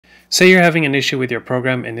Say you're having an issue with your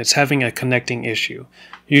program and it's having a connecting issue.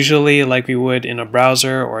 Usually, like we would in a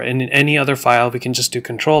browser or in any other file, we can just do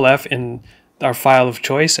Ctrl+F in our file of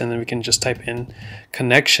choice, and then we can just type in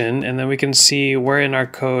connection, and then we can see where in our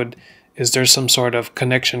code is there some sort of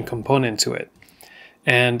connection component to it.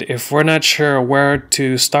 And if we're not sure where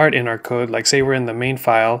to start in our code, like say we're in the main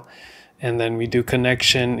file and then we do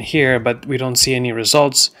connection here, but we don't see any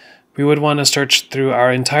results, we would want to search through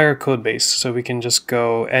our entire code base. So we can just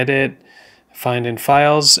go edit, find in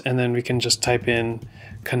files, and then we can just type in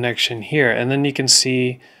connection here. And then you can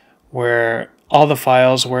see where all the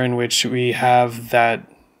files were in which we have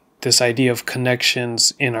this idea of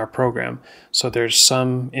connections in our program. So there's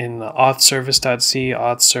some in the authservice.c,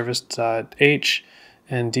 authservice.h,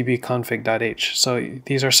 and dbconfig.h. So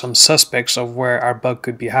these are some suspects of where our bug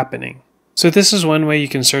could be happening. So this is one way you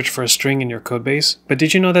can search for a string in your codebase, but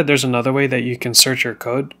did you know that there's another way that you can search your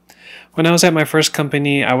code? When I was at my first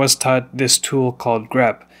company, I was taught this tool called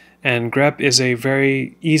Grep, and Grep is a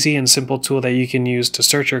very easy and simple tool that you can use to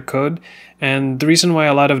search your code. And the reason why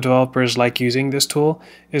a lot of developers like using this tool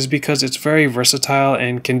is because it's very versatile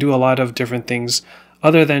and can do a lot of different things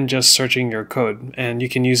other than just searching your code. And you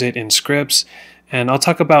can use it in scripts, and I'll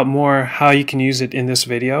talk about more how you can use it in this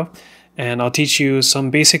video. And I'll teach you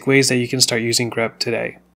some basic ways that you can start using Grep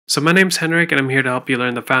today. So my name's Henrik, and I'm here to help you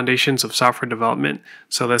learn the foundations of software development.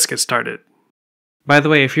 So let's get started. By the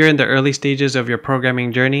way, if you're in the early stages of your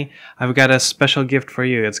programming journey, I've got a special gift for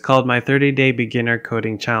you. It's called my 30-day beginner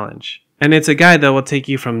coding challenge. And it's a guide that will take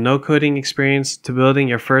you from no coding experience to building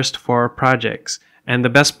your first 4 projects. And the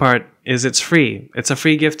best part is it's free. It's a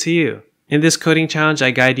free gift to you. In this coding challenge,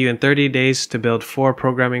 I guide you in 30 days to build 4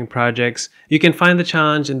 programming projects. You can find the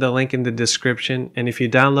challenge in the link in the description, and if you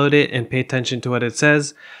download it and pay attention to what it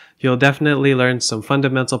says, you'll definitely learn some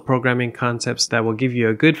fundamental programming concepts that will give you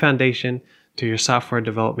a good foundation to your software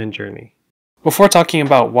development journey. Before talking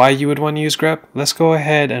about why you would want to use Grep, let's go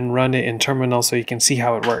ahead and run it in terminal so you can see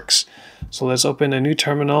how it works. So let's open a new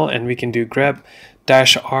terminal, and we can do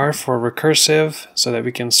grep-r for recursive so that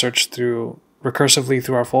we can search recursively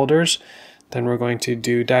through our folders. Then we're going to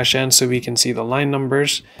do -n so we can see the line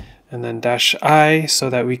numbers, and then -i so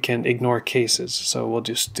that we can ignore cases. So we'll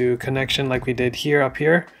just do connection like we did here up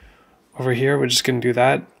here. Over here, we're just going to do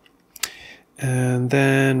that. And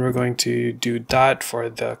then we're going to do dot for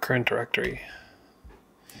the current directory.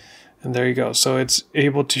 And there you go. So it's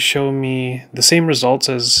able to show me the same results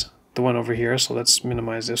as the one over here. So let's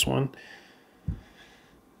minimize this one.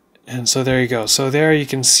 And so there you go. So there you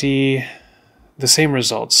can see the same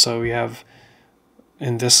results. So we have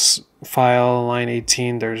in this file, line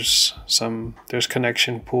 18, there's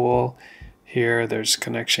connection pool. Here, there's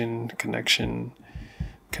connection.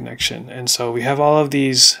 And so we have all of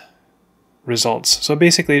these results. So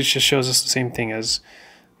basically, it just shows us the same thing as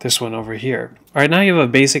this one over here. All right, now you have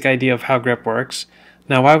a basic idea of how Grep works.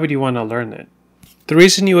 Now, why would you want to learn it? The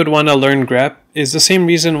reason you would want to learn Grep is the same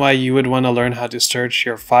reason why you would want to learn how to search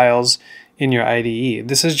your files in your IDE.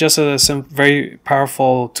 This is just a very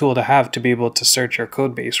powerful tool to have to be able to search your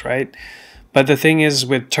code base, right? But the thing is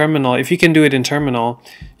with terminal, if you can do it in terminal,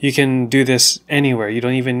 you can do this anywhere. You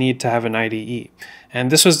don't even need to have an IDE. And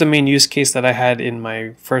this was the main use case that I had in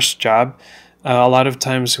my first job. A lot of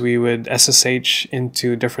times we would SSH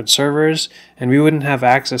into different servers and we wouldn't have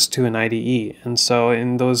access to an IDE. And so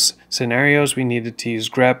in those scenarios, we needed to use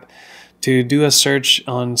Grep to do a search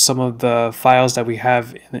on some of the files that we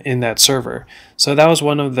have in that server. So that was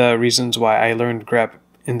one of the reasons why I learned Grep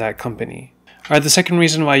in that company. All right, the second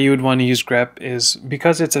reason why you would want to use Grep is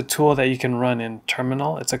because it's a tool that you can run in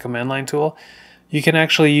terminal. It's a command line tool. You can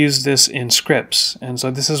actually use this in scripts. And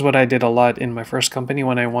so this is what I did a lot in my first company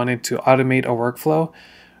when I wanted to automate a workflow,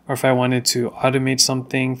 or if I wanted to automate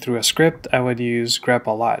something through a script, I would use Grep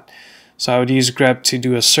a lot. So I would use Grep to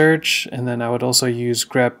do a search, and then I would also use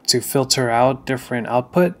Grep to filter out different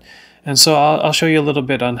output. And so I'll show you a little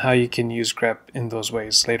bit on how you can use Grep in those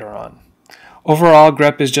ways later on. Overall,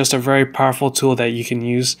 Grep is just a very powerful tool that you can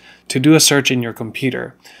use to do a search in your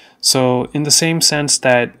computer. So in the same sense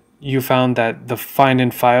that you found that the find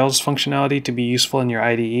in files functionality to be useful in your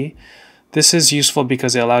IDE, this is useful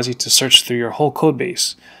because it allows you to search through your whole code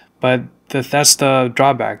base. But that's the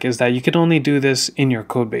drawback, is that you can only do this in your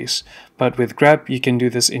code base. But with Grep, you can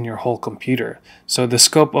do this in your whole computer. So the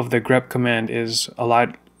scope of the Grep command is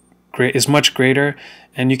much greater,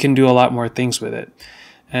 and you can do a lot more things with it.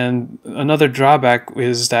 And another drawback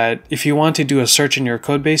is that if you want to do a search in your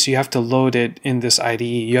code base, you have to load it in this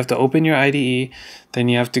IDE. You have to open your IDE, then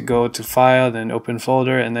you have to go to File, then Open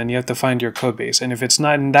Folder, and then you have to find your code base. And if it's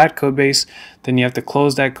not in that code base, then you have to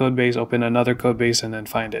close that code base, open another code base, and then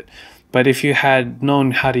find it. But if you had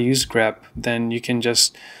known how to use grep, then you can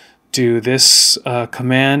just do this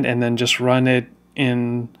command and then just run it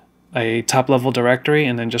in a top level directory,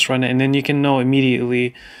 and then just run it, and then you can know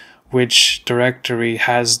immediately which directory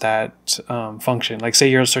has that function. Like say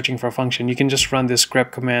you're searching for a function, you can just run this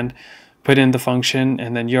grep command, put in the function,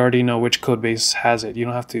 and then you already know which code base has it. You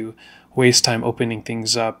don't have to waste time opening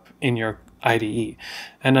things up in your IDE.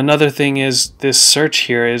 And another thing is this search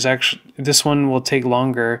here is actually, this one will take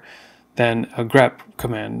longer than a grep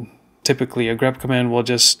command. Typically a grep command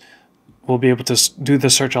will be able to do the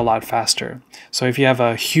search a lot faster. So if you have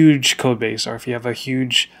a huge code base, or if you have a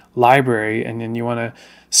huge library and then you want to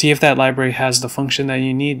see if that library has the function that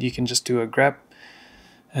you need, you can just do a grep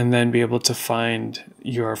and then be able to find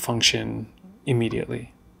your function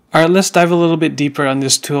immediately. All right, let's dive a little bit deeper on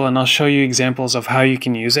this tool, and I'll show you examples of how you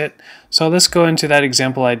can use it. So let's go into that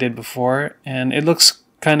example I did before, and it looks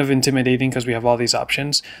kind of intimidating because we have all these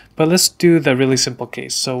options, but let's do the really simple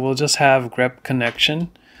case. So we'll just have grep connection,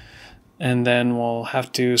 and then we'll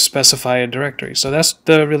have to specify a directory. So that's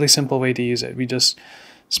the really simple way to use it. We just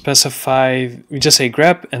specify, we just say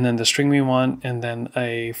grep and then the string we want, and then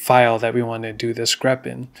a file that we want to do this grep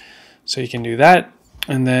in. So you can do that,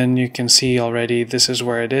 and then you can see already this is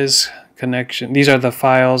where it is, connection. These are the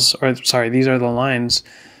files, or sorry, these are the lines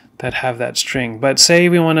that have that string. But say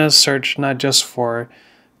we want to search not just for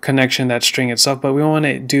connection, that string itself, but we want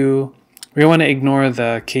to ignore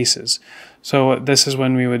the cases. So this is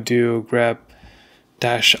when we would do grep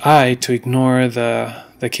 -i to ignore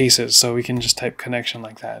the cases. So we can just type connection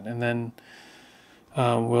like that, and then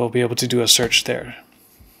we'll be able to do a search there.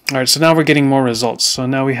 All right, so now we're getting more results. So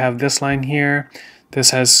now we have this line here.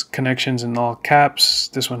 This has connections in all caps.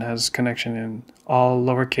 This one has connection in all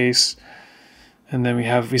lowercase. And then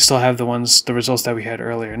we still have the results that we had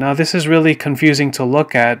earlier. Now this is really confusing to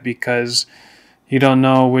look at because you don't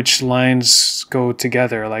know which lines go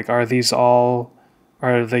together. Like, are these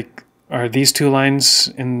two lines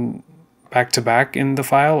in back to back in the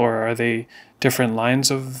file, or are they different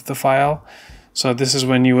lines of the file? So this is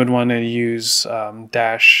when you would want to use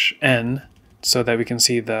 -n so that we can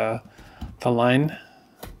see the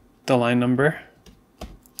line number.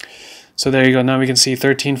 So there you go. Now we can see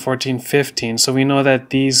 13, 14, 15. So we know that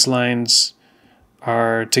these lines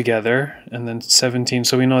are together, and then 17.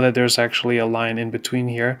 So we know that there's actually a line in between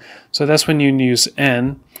here. So that's when you use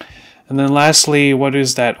n. And then lastly, what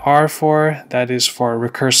is that R for? That is for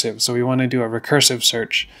recursive. So we want to do a recursive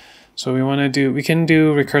search. So we can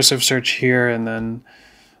do recursive search here, and then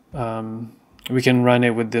we can run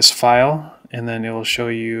it with this file, and then it will show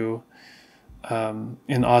you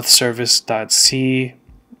in authservice.c,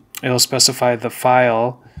 it'll specify the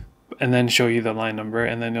file and then show you the line number,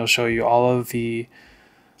 and then it'll show you all of the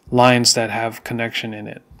lines that have connection in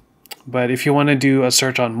it. But if you want to do a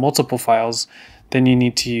search on multiple files, then you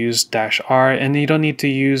need to use -r, and you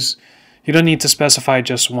don't need to specify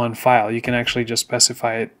just one file. You can actually just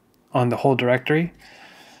specify it on the whole directory,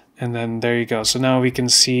 and then there you go. So now we can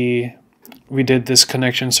see we did this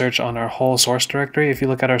connection search on our whole source directory. If you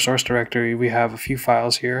look at our source directory, we have a few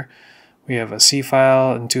files here. We have a C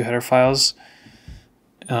file and 2 header files.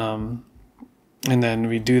 And then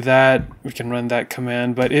we do that, we can run that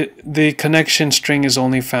command, but the connection string is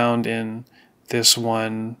only found in this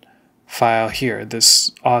one file here,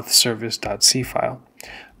 this authservice.c file.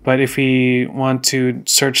 But if we want to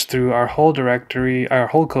search through our whole directory, our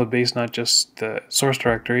whole code base, not just the source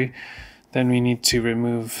directory, then we need to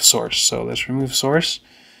remove source. So let's remove source.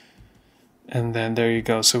 And then there you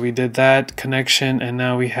go. So we did that connection, and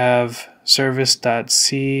now we have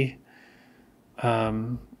service.c.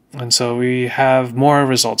 And so we have more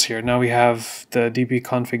results here. Now we have the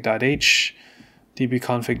dbconfig.h,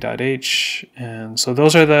 dbconfig.h, and so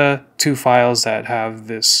those are the 2 files that have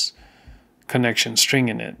this connection string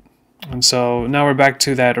in it. And so now we're back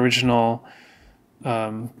to that original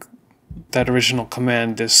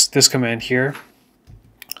command, this command here.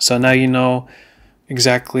 So now you know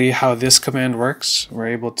exactly how this command works. We're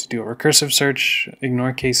able to do a recursive search,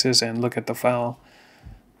 ignore cases, and look at the file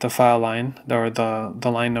line, or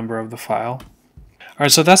the line number of the file.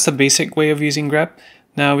 Alright, so that's the basic way of using grep.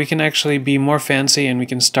 Now we can actually be more fancy, and we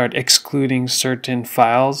can start excluding certain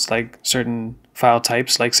files, like certain file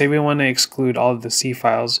types. Like say we want to exclude all of the C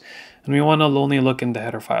files, and we want to only look in the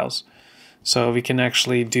header files. So we can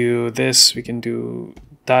actually do this. We can do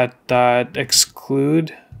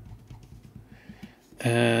 .exclude,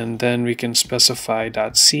 and then we can specify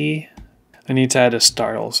 .c. I need to add a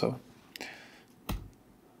star also.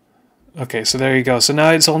 Okay, so there you go. So now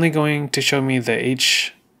it's only going to show me the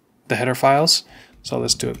header files. So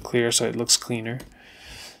let's do it clear so it looks cleaner.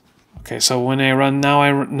 Okay, so when I run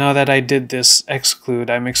now that I did this exclude,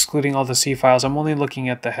 I'm excluding all the C files. I'm only looking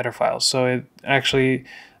at the header files. So it actually,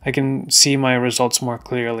 I can see my results more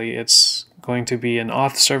clearly. It's going to be an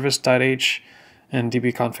auth service.h and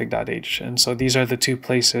dbconfig.h. And so these are the two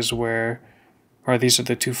places where, or these are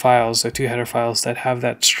the two files, the two header files that have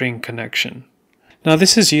that string connection. Now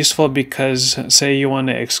this is useful because say you want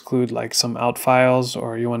to exclude like some out files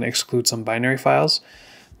or you want to exclude some binary files,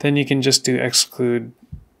 then you can just do exclude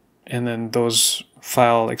and then those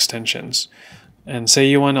file extensions. And say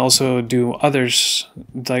you want to also do others,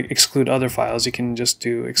 like exclude other files, you can just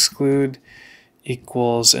do exclude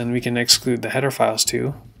equals, and we can exclude the header files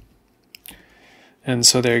too. And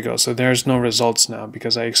so there you go. So there's no results now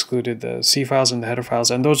because I excluded the C files and the header files,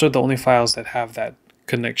 and those are the only files that have that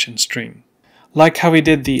connection string. Like how we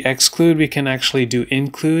did the exclude, we can actually do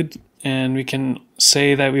include, and we can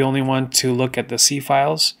say that we only want to look at the C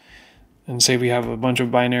files. And say we have a bunch of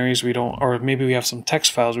binaries, we don't, or maybe we have some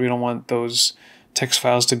text files, we don't want those text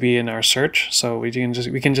files to be in our search. So we can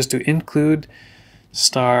just do include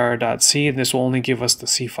star.c, and this will only give us the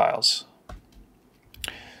C files.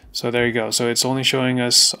 So there you go. So it's only showing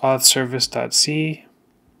us auth service.c,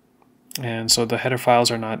 and so the header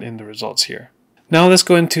files are not in the results here. Now let's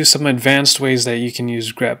go into some advanced ways that you can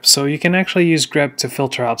use grep. So you can actually use grep to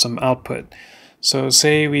filter out some output. So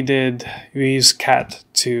say we use cat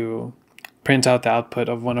to print out the output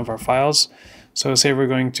of one of our files. So say we're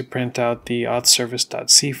going to print out the auth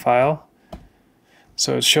service.c file.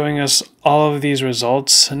 So it's showing us all of these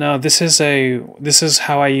results. Now this is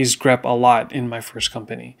how I used grep a lot in my first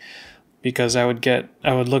company, because I would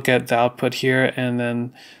look at the output here and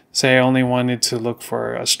then say I only wanted to look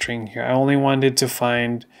for a string here. I only wanted to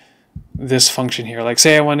find this function here. Like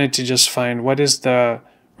say I wanted to just find what is the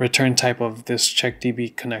return type of this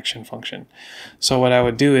checkDB connection function. So what I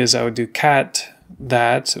would do is I would do cat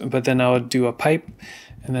that, but then I would do a pipe,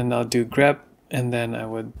 and then I'll do grep, and then I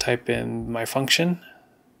would type in my function.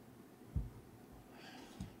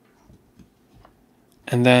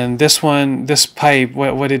 And then this pipe,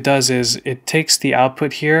 what it does is it takes the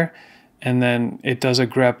output here, and then it does a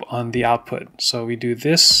grep on the output. So we do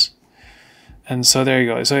this, and so there you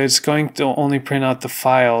go. So it's going to only print out the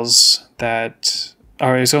files that,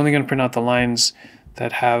 or it's only going to print out the lines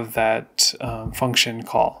that have that function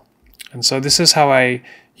call. And so this is how I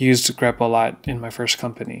used grep a lot in my first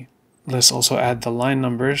company. Let's also add the line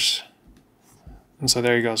numbers. And so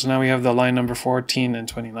there you go. So now we have the line number 14 and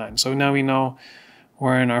 29. So now we know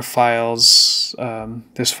where in our files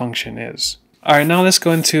this function is. All right, now let's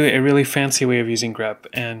go into a really fancy way of using grep.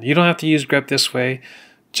 And you don't have to use grep this way.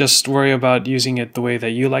 Just worry about using it the way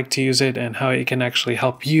that you like to use it and how it can actually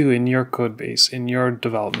help you in your code base, in your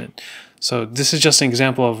development. So this is just an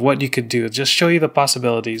example of what you could do. Just show you the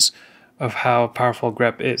possibilities of how powerful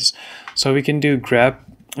grep is. So we can do grep,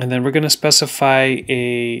 and then we're going to specify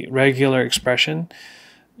a regular expression,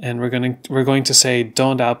 and we're going to say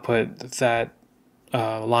don't output that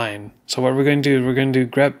line. So what we're going to do, we're going to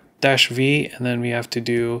do grep-v, and then we have to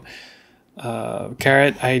do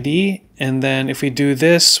caret ID, and then if we do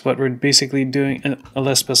this, what we're basically doing, and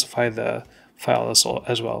let's specify the file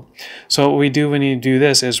as well. So what we do when you do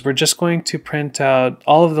this is we're just going to print out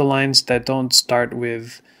all of the lines that don't start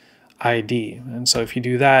with ID. And so if you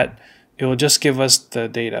do that, it will just give us the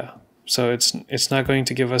data. So it's not going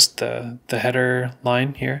to give us the header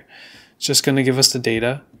line here. It's just going to give us the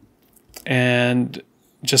data. And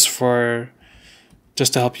just to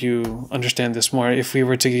help you understand this more, if we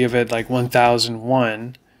were to give it like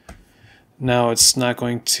 1001, now it's not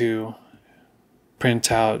going to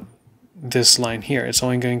print out this line here. It's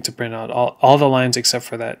only going to print out all the lines except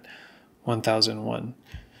for that 1001.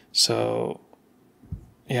 So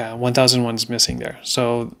yeah, 1001 is missing there.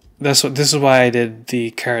 So this is why I did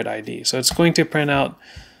the caret ID. So it's going to print out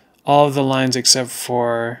all of the lines except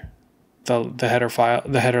for the header file,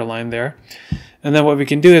 the header line there. And then what we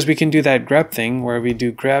can do is we can do that grep thing where we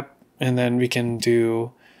do grep, and then we can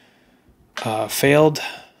do failed.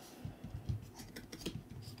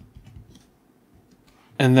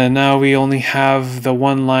 And then now we only have the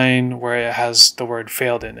one line where it has the word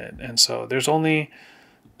failed in it. And so there's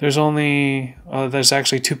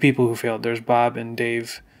actually two people who failed. There's Bob and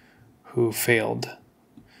Dave who failed.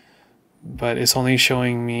 But it's only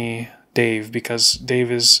showing me Dave because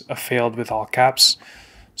Dave is a failed with all caps.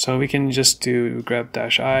 So we can just do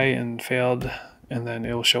grep-i and failed, and then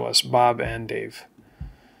it will show us Bob and Dave.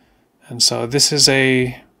 And so this is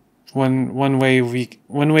one way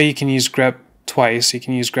you can use grep twice. You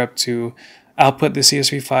can use grep to output the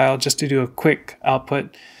CSV file just to do a quick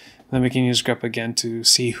output. Then we can use grep again to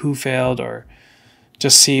see who failed, or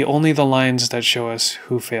just see only the lines that show us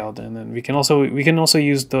who failed. And then we can also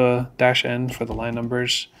use the -n for the line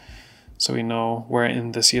numbers, so we know where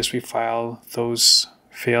in the CSV file those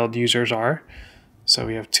failed users are. So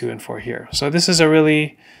we have 2 and 4 here. So this is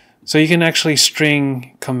so you can actually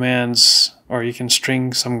string commands, or you can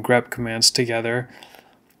string some grep commands together.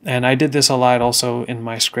 And I did this a lot also in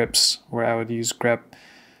my scripts, where I would use grep.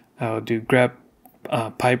 I would do grep,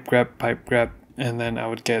 pipe grep, and then I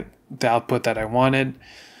would get the output that I wanted.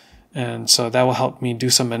 And so that will help me do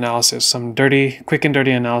some analysis, some quick and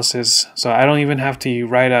dirty analysis. So I don't even have to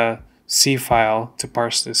write a C file to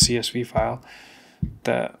parse the CSV file.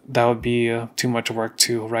 That would be too much work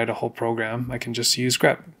to write a whole program. I can just use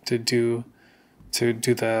grep to do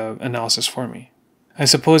the analysis for me. I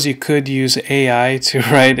suppose you could use AI to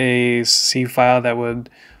write a C file that would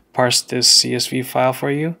parse this CSV file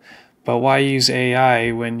for you, but why use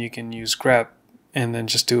AI when you can use grep and then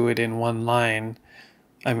just do it in one line?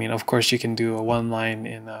 I mean, of course you can do a one line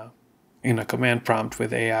in a command prompt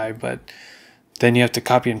with AI, but then you have to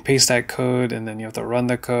copy and paste that code, and then you have to run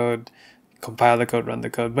the code, compile the code, run the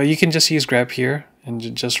code. But you can just use grep here and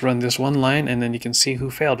just run this one line, and then you can see who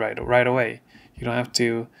failed right away. You don't have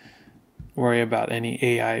to worry about any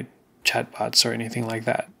AI chatbots or anything like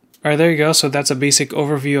that. All right, there you go. So that's a basic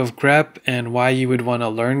overview of grep and why you would want to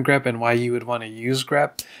learn grep and why you would want to use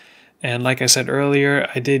grep. And like I said earlier,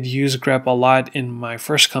 I did use grep a lot in my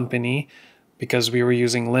first company because we were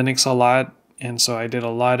using Linux a lot. And so I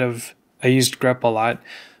used grep a lot.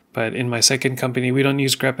 But in my second company, we don't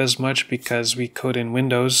use grep as much because we code in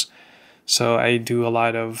Windows. So I do a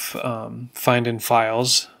lot of finding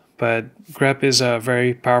files. But grep is a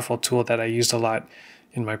very powerful tool that I used a lot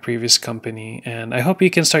in my previous company. And I hope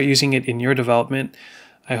you can start using it in your development.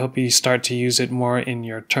 I hope you start to use it more in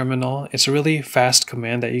your terminal. It's a really fast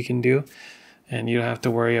command that you can do. And you don't have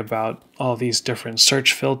to worry about all these different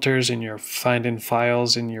search filters in your finding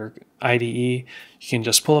files in your IDE. You can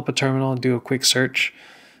just pull up a terminal and do a quick search.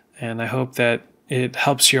 And I hope that it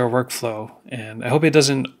helps your workflow. And I hope it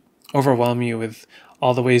doesn't overwhelm you with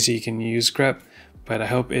all the ways that you can use grep, but I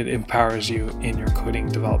hope it empowers you in your coding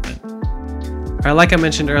development. All right, like I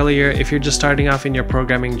mentioned earlier, if you're just starting off in your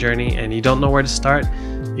programming journey and you don't know where to start,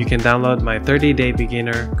 you can download my 30-day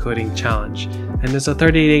beginner coding challenge. And it's a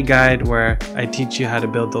 30-day guide where I teach you how to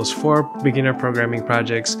build those 4 beginner programming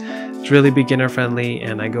projects. It's really beginner friendly,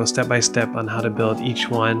 and I go step by step on how to build each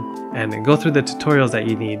one and then go through the tutorials that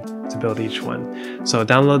you need to build each one. So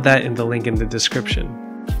download that in the link in the description.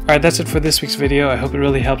 All right, that's it for this week's video. I hope it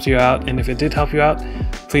really helped you out. And if it did help you out,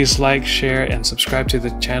 please like, share, and subscribe to the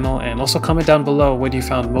channel. And also comment down below what you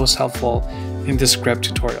found most helpful in this grep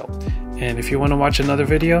tutorial. And if you want to watch another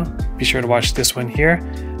video, be sure to watch this one here.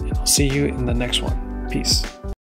 And I'll see you in the next one. Peace.